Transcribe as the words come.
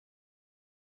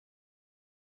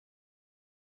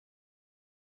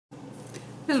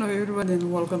Hello everyone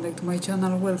and welcome back to my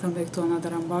channel. Welcome back to another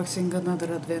unboxing,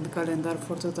 another advent calendar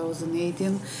for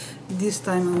 2018. This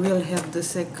time we'll have the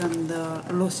second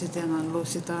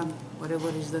L'Occitane, whatever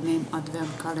is the name,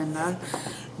 advent calendar.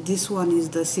 This one is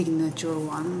the signature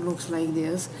one, looks like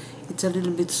this. It's a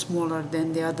little bit smaller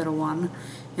than the other one,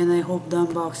 and I hope the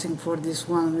unboxing for this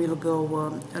one will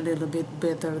go a little bit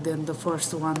better than the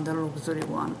first one, the luxury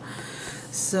one.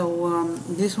 So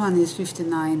this one is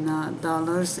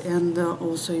 $59, and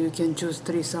also you can choose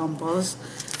 3 samples.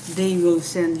 They will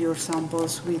send your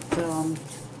samples with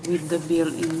the bill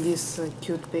in this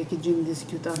cute packaging, this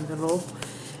cute envelope,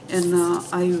 and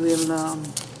I will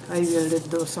let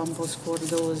those samples for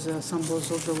those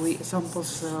samples of the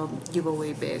samples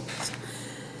giveaway bags.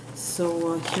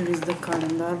 So here is the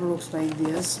calendar, looks like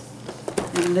this,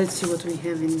 and let's see what we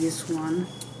have in this one.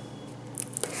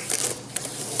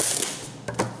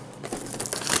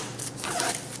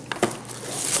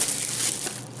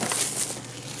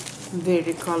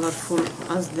 Very colorful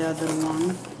as the other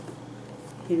one.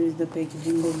 Here is the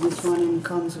packaging of this one, and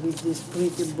comes with this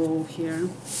pretty bow here.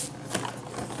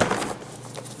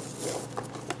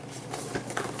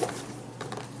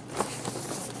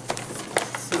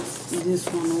 So this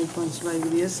one opens like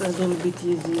this, a little bit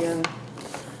easier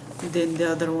than the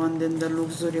other one, than the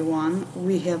luxury one.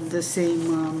 We have the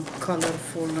same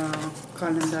colorful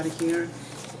calendar here,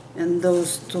 and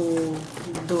those 2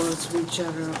 doors which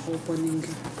are opening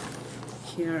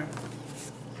here.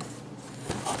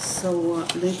 So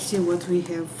let's see what we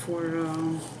have for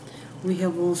we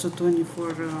have also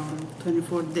 24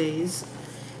 days,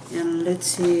 and let's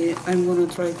see. I'm gonna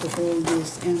try to hold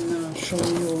this and show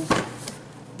you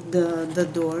the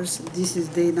doors. This is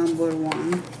day number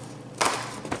 1,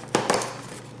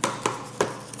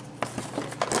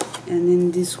 and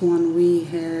in this one we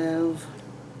have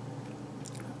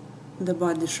the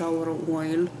body shower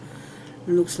oil.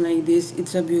 Looks like this.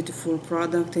 It's a beautiful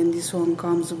product, and this one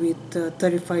comes with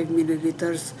 35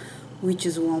 milliliters, which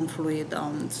is 1 fluid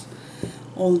ounce.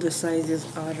 All the sizes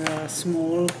are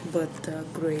small, but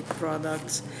great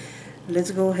products.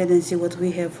 Let's go ahead and see what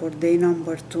we have for day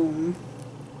number 2,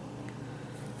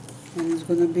 and it's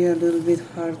gonna be a little bit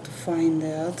hard to find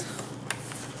that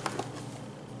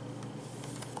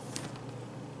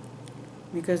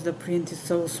because the print is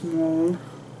so small.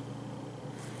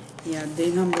 Yeah, day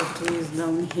number 2 is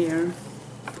down here,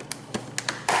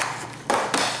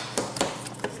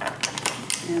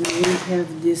 and we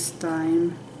have this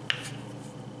time,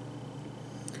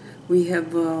 we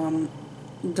have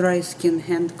dry skin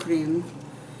hand cream,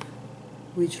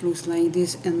 which looks like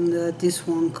this, and this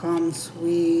one comes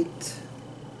with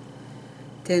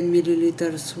 10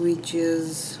 milliliters, which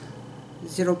is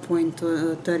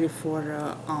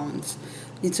 0.34 ounce.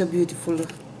 It's a beautiful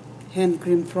hand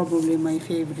cream, probably my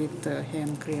favorite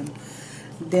hand cream.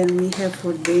 Then we have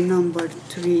for day number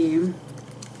 3,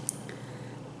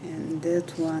 and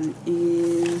that one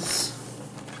is,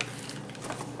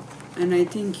 and I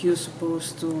think you're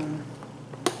supposed to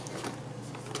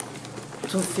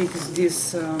fix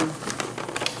this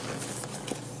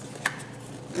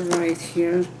right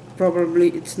here. Probably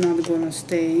it's not gonna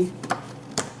stay,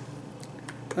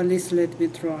 at least let me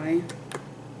try.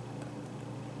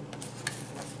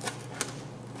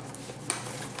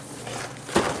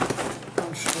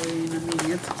 In a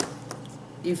minute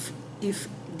if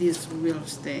this will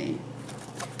stay,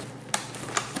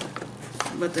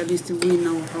 but at least we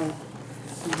know how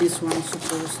this one's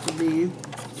supposed to be.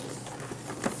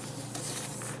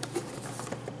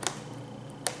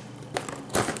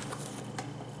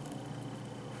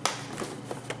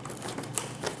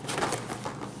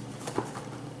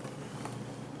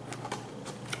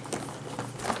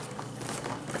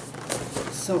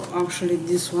 So actually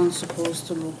this one's supposed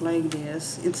to look like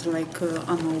this. It's like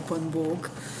an open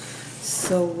book.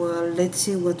 So let's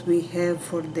see what we have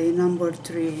for day number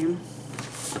 3,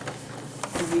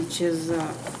 which is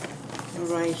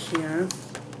right here.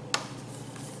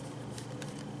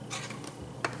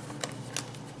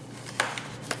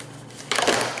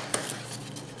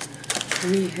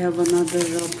 We have another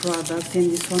product,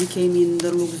 and this one came in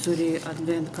the luxury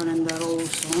advent calendar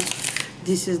also.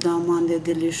 This is the Amande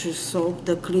Delicious Soap,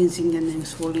 the cleansing and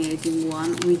exfoliating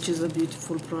one, which is a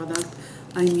beautiful product.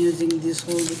 I'm using this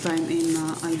all the time, and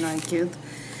I like it.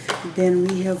 Then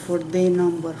we have for day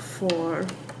number 4,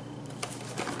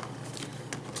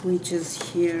 which is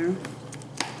here.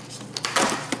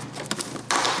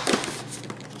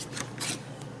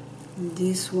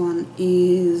 This one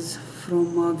is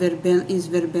from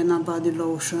Verbena body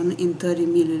lotion in 30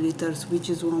 milliliters, which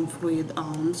is 1 fluid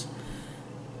ounce.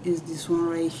 is this one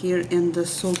right here, and the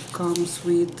soap comes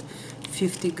with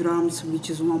 50 grams, which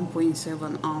is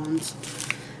 1.7 ounce.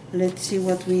 Let's see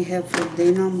what we have for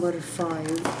day number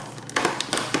 5.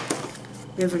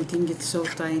 Everything is so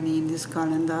tiny in this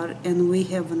calendar, and we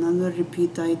have another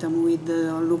repeat item with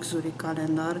the luxury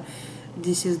calendar.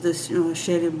 This is the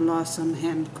Cherry Blossom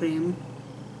hand cream,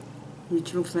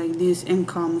 which looks like this and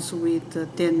comes with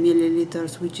 10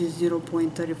 milliliters, which is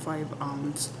 0.35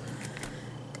 ounce.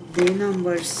 Day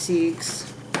number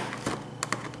 6.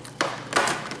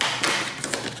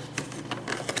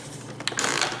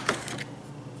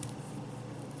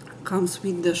 Comes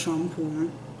with the shampoo,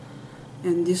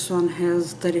 and this one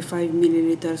has 35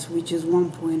 milliliters, which is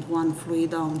 1.1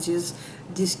 fluid ounces.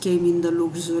 This came in the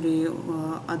luxury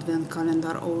advent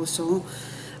calendar also.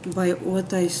 By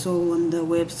what I saw on the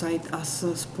website as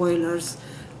spoilers,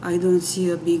 I don't see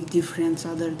a big difference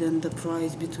other than the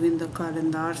price between the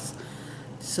calendars.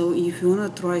 So if you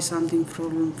want to try something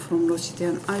from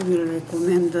Occitane, I will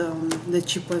recommend the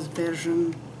cheapest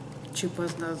version.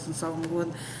 Cheapest doesn't sound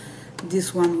good.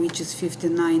 This one, which is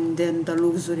 59, then the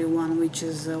luxury one, which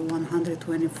is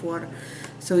 124.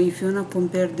 So if you want to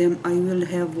compare them, I will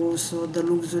have also the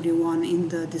luxury one in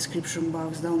the description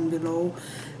box down below,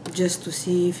 just to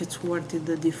see if it's worth it,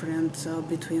 the difference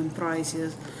between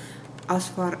prices. As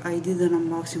far I did an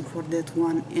unboxing for that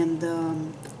one, and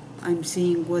I'm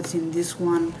seeing what's in this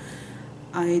one.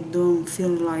 I don't feel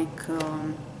like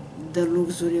the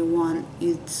luxury one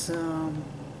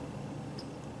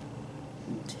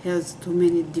has too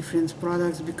many different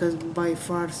products, because by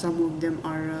far some of them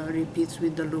are repeats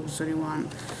with the luxury one.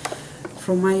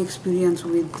 From my experience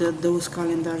with those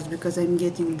calendars, because I'm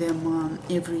getting them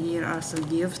every year as a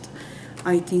gift,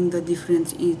 I think the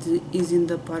difference is in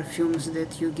the perfumes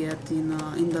that you get in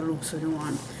the luxury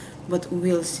one. But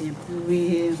we'll see.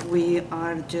 We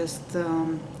are just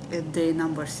at day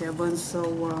number 7,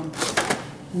 so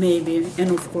maybe,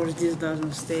 and of course this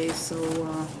doesn't stay, so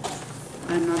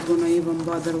I'm not gonna even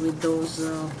bother with those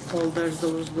holders,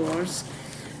 those doors.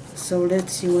 So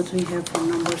let's see what we have for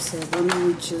number 7,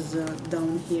 which is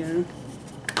down here.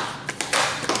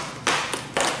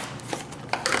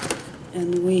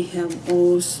 And we have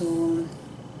also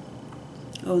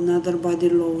another body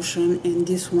lotion, and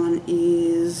this one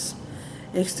is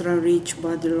extra rich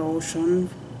body lotion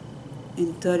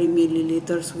in 30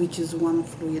 milliliters, which is 1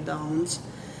 fluid ounce.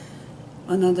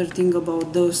 Another thing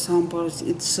about those samples,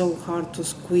 it's so hard to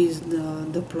squeeze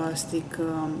the plastic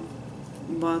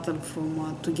bottle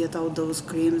from to get out those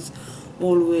creams.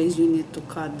 Always you need to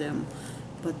cut them,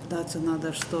 but that's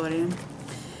another story.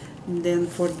 And then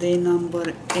for day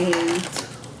number 8,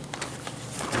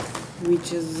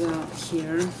 which is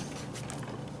here,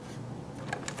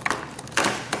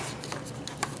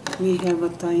 we have a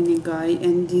tiny guy,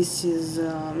 and this is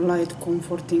light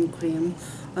comforting cream,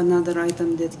 another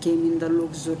item that came in the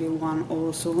luxury one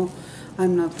also.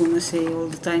 I'm not gonna say all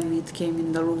the time it came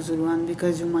in the luxury one,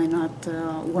 because you might not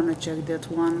wanna check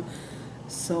that one.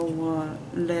 So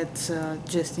let's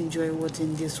just enjoy what's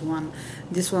in this one.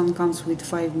 This one comes with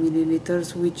 5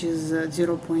 milliliters, which is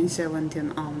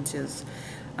 0.17 ounces.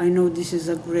 I know this is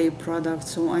a great product,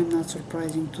 so I'm not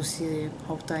surprising to see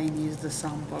how tiny is the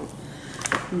sample.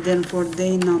 Then for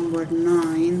day number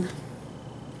 9,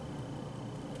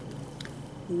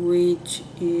 which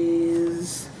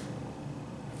is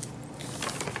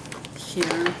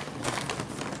here,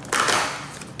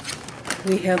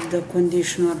 we have the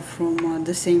conditioner from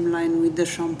the same line with the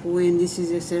shampoo, and this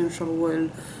is essential oil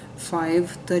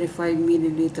 5, 35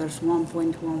 milliliters,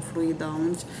 1.1 fluid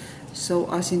ounce. So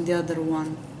as in the other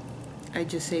one, I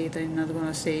just say it, I'm not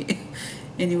gonna say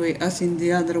anyway, as in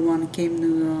the other one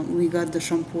came, we got the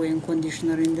shampoo and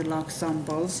conditioner in the deluxe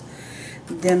samples.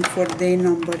 Then for day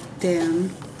number 10,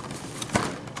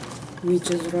 which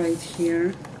is right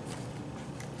here,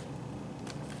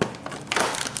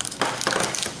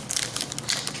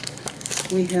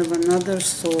 we have another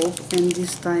soap, and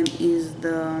this time is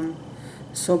the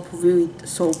soap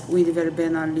with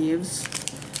verbena leaves,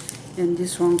 and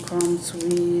this one comes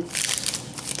with,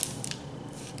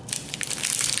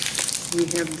 we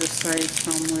have the size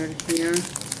somewhere here,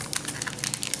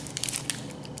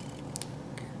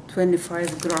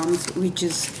 25 grams, which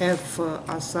is half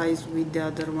a size with the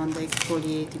other one, the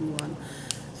exfoliating one.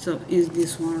 So is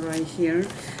this one right here.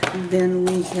 Then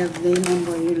we have day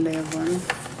number 11,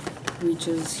 which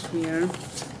is here,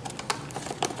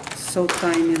 so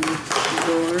tiny with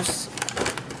doors.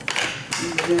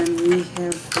 Then we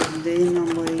have for day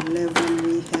number 11,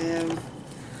 we have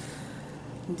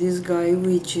this guy,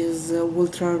 which is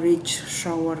ultra rich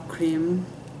shower cream,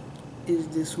 is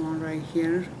this one right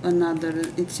here. Another,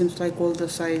 it seems like all the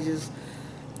sizes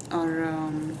are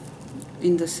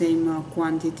in the same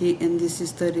quantity, and this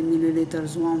is 30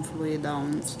 milliliters, 1 fluid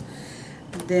ounce.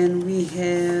 Then we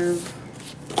have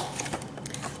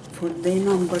for day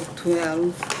number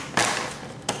 12,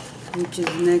 which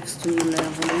is next to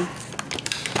 11,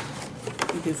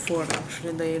 before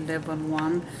actually the 11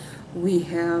 one, we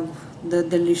have the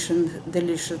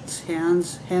delicious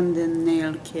hand and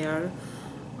nail care,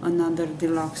 another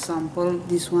deluxe sample.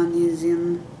 This one is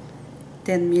in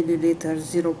 10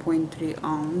 milliliters, 0.3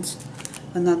 ounce,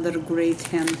 another great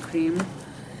hand cream.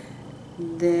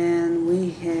 Then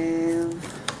we have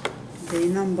day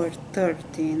number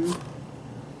 13,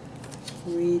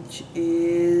 which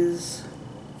is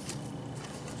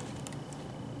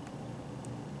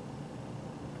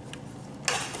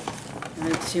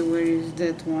let's see, where is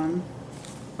that one?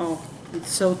 Oh,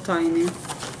 it's so tiny.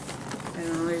 I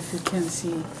don't know if you can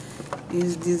see.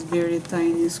 Is this very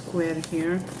tiny square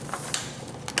here.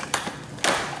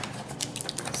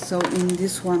 So in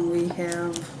this one we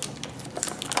have,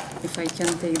 if I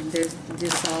can take this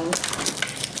out,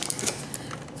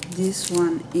 this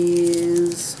one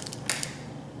is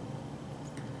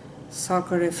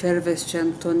Sacre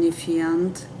Effervescent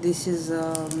Tonifiant. This is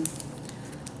a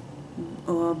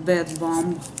bath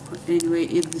bomb. Anyway,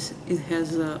 it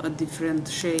has a different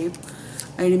shape.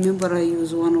 I remember I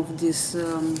used one of these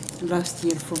last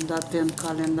year from the advent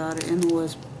calendar, and it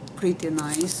was pretty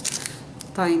nice,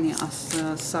 tiny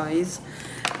as size.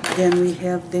 Then we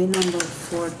have day number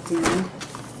 14,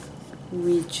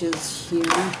 which is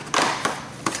here.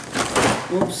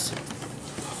 Oops.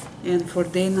 And for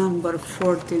day number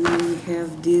 14 we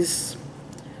have this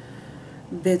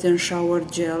bath and shower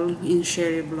gel in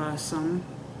cherry blossom.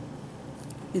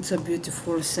 It's a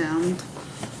beautiful scent.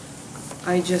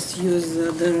 I just use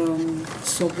the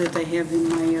soap that I have in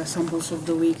my samples of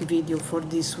the week video for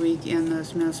this week, and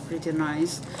smells pretty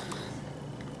nice.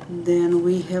 Then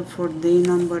we have for day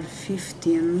number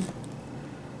 15,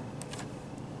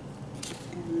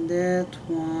 and that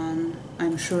one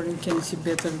I'm sure you can see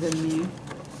better than me.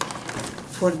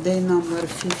 For day number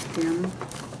 15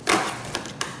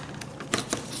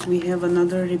 we have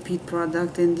another repeat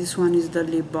product, and this one is the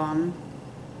lip balm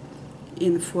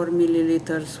in 4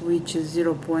 milliliters, which is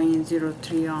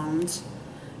 0.03 ounce.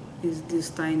 Is this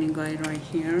tiny guy right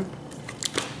here.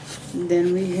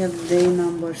 Then we have day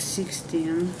number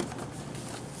 16,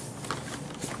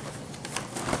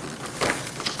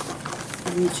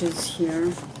 which is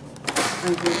here.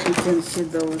 I hope you can see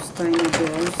those tiny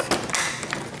balls.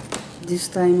 This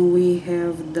time we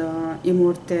have the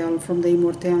Immortelle, from the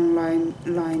Immortelle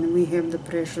line we have the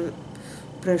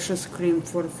precious cream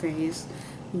for face.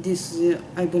 This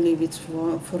I believe it's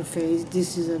for face.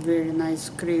 This is a very nice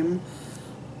cream,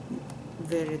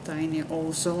 very tiny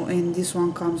also, and this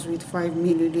one comes with 5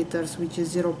 milliliters, which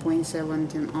is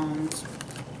 0.17 ounce.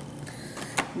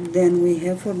 Then we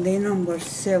have for day number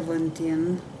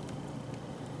 17,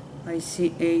 I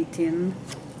see 18,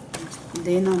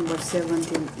 day number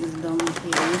 17 is down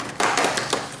here,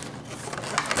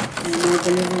 and I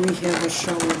believe we have a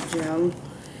shower gel,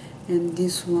 and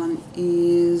this one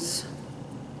is,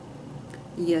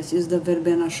 yes, is the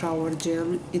verbena shower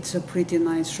gel. It's a pretty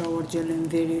nice shower gel and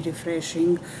very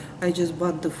refreshing. I just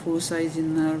bought the full size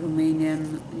in Romania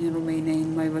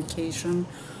in my vacation.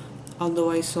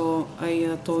 Although I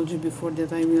told you before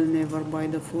that I will never buy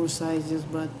the full sizes,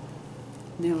 but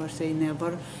never say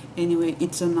never. Anyway,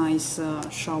 it's a nice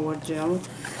shower gel.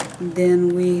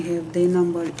 Then we have day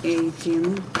number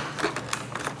 18,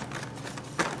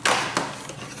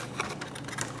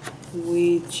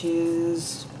 which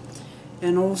is,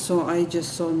 and also I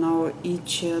just saw now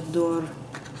each door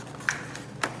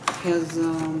has,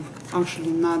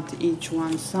 actually not each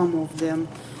one, some of them.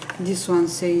 This one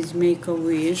says make a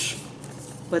wish,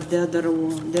 but the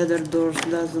other doors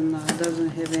doesn't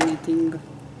have anything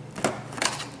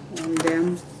on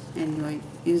them. Anyway,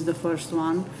 is the first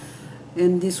one,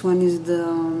 and this one is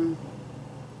the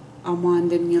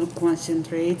almond and milk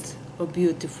concentrate, a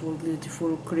beautiful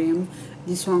cream.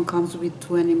 This one comes with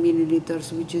 20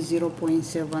 milliliters, which is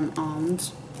 0.7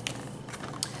 ounce.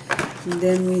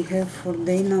 Then we have for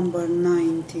day number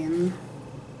 19,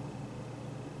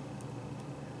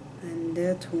 and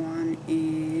that one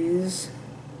is,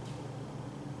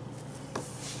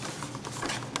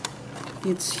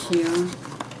 it's here,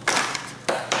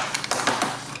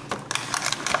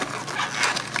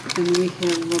 and we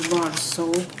have a bar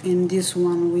soap. In this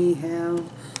one we have,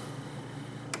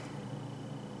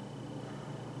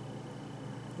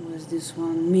 what's this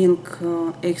one, milk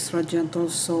extra gentle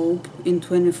soap in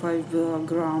 25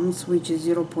 grams, which is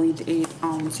 0.8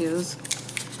 ounces.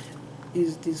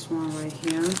 is this one right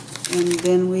here. And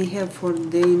then we have for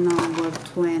day number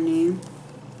 20,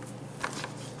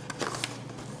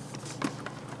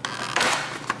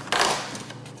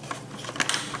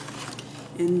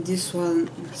 and this one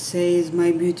says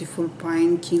My Beautiful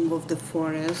Pine, King of the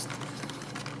Forest.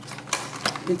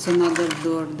 It's another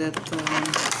door that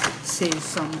says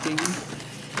something.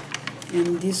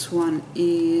 And this one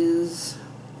is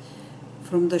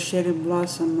from the Cherry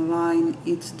Blossom line.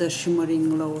 It's the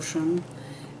shimmering lotion,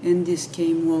 and this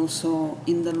came also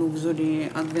in the luxury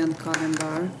advent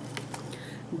calendar.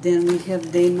 Then we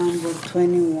have day number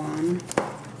 21,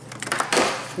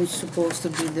 which is supposed to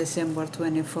be December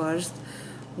 21st.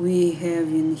 We have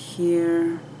in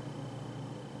here,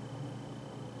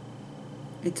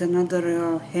 it's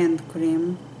another hand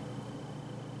cream,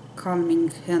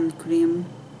 calming hand cream.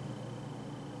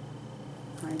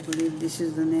 I believe this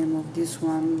is the name of this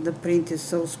one. The print is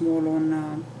so small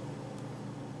on,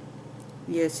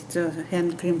 yes, it's a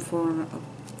hand cream from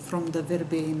the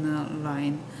Verbane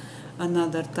line.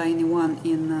 Another tiny one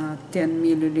in 10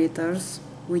 milliliters,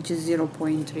 which is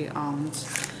 0.3 ounce.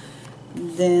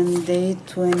 Then day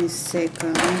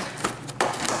 22nd,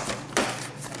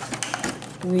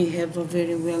 we have a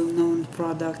very well-known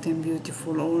product and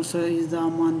beautiful also is the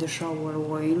Almond shower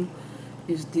oil.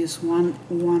 Is this one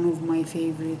of my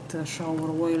favorite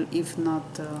shower oil, if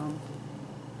not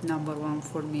number one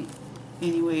for me.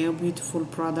 Anyway, a beautiful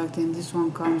product, and this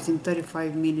one comes in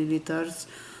 35 milliliters,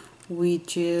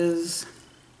 which is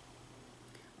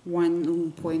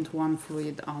 1.1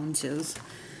 fluid ounces.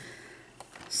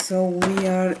 So we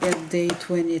are at day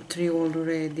 23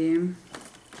 already,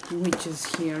 which is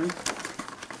here.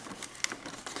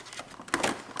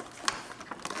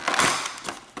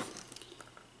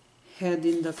 Head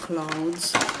in the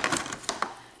Clouds,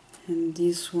 and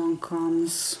this one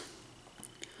comes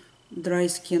dry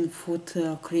skin foot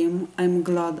cream. I'm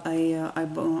glad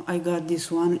I got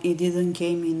this one. It didn't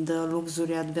came in the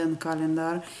luxury advent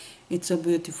calendar. It's a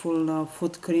beautiful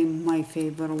foot cream, my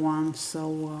favorite one,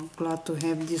 so glad to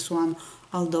have this one,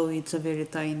 although it's a very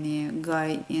tiny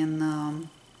guy. In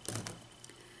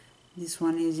this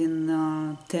one is in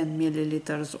 10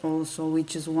 milliliters also,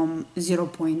 which is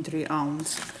 0.3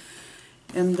 ounce.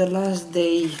 And the last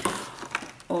day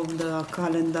of the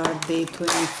calendar, day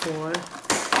 24,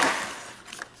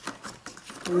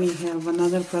 we have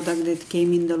another product that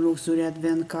came in the luxury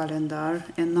advent calendar,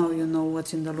 and now you know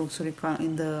what's in the luxury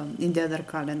in the other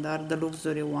calendar, the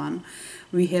luxury one.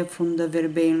 We have from the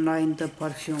Verbane line the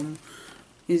perfume.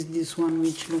 Is this one,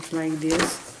 which looks like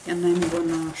this, and I'm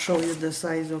gonna show you the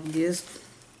size of this.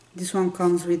 This one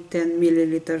comes with 10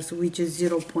 milliliters, which is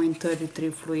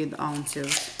 0.33 fluid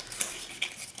ounces.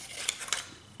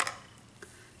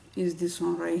 Is this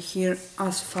one right here.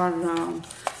 As far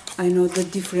I know the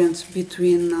difference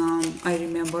between, I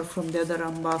remember from the other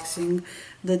unboxing,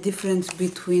 the difference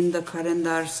between the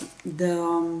calendars,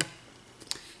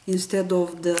 instead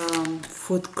of the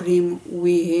foot cream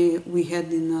we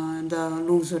had in the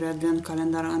luxury advent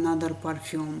calendar another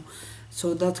perfume.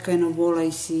 So that's kind of all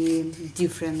I see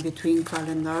different between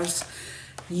calendars.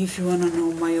 If you wanna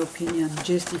know my opinion,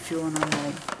 just if you wanna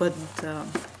know, but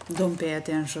don't pay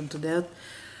attention to that.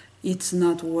 It's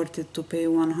not worth it to pay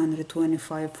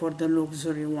 125 for the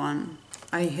luxury one.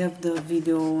 I have the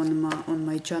video on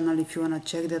my channel if you wanna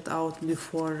check that out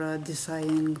before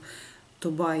deciding to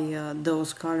buy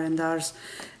those calendars.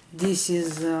 This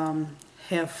is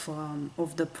half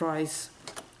of the price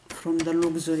from the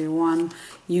luxury one.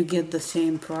 You get the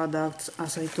same products.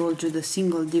 As I told you, the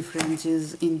single difference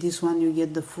is in this one you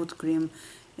get the foot cream,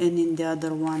 and in the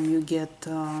other one you get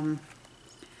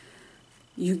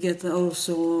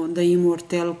also the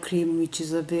Immortelle cream, which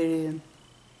is a very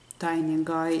tiny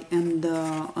guy, and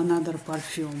another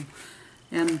perfume.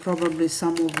 And probably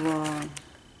some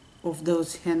of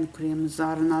those hand creams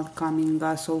are not coming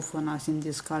as often as in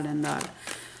this calendar.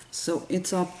 So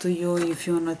it's up to you. If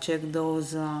you wanna check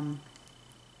those,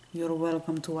 you're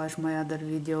welcome to watch my other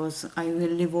videos. I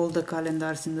will leave all the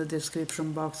calendars in the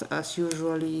description box as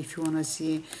usually if you wanna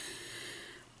see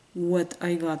what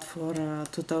I got for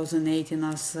 2018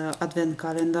 as advent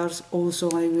calendars. Also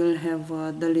I will have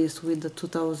the list with the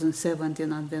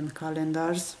 2017 advent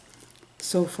calendars.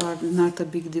 So far not a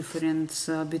big difference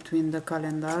between the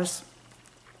calendars.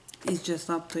 It's just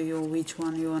up to you which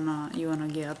one you wanna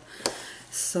get.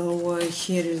 So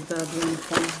here is the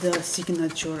the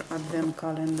signature advent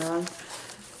calendar.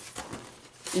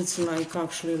 It's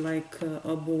actually like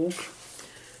a book.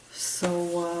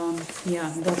 So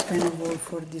yeah, that's kind of all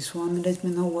for this one. Let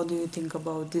me know what do you think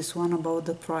about this one, about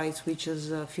the price, which is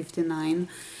 $59.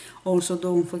 Also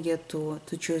don't forget to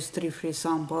choose 3 free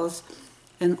samples.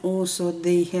 And also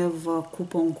they have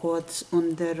coupon codes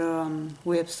on their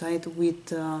website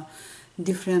with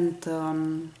different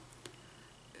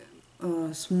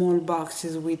small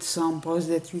boxes with samples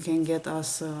that you can get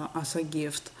as a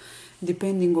gift,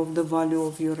 depending of the value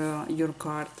of your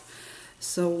card.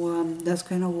 So that's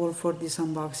kind of all for this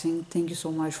unboxing. Thank you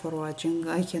so much for watching.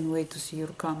 I can't wait to see your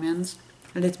comments.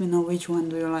 Let me know which one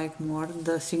do you like more,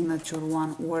 the signature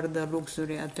one or the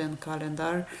luxury advent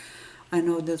calendar. I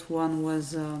know that one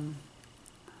was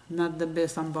not the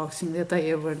best unboxing that I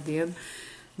ever did,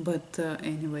 but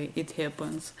anyway, it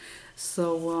happens.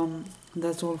 So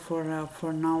that's all for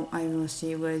now. I will see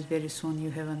you guys very soon.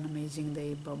 You have an amazing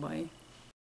day. Bye bye.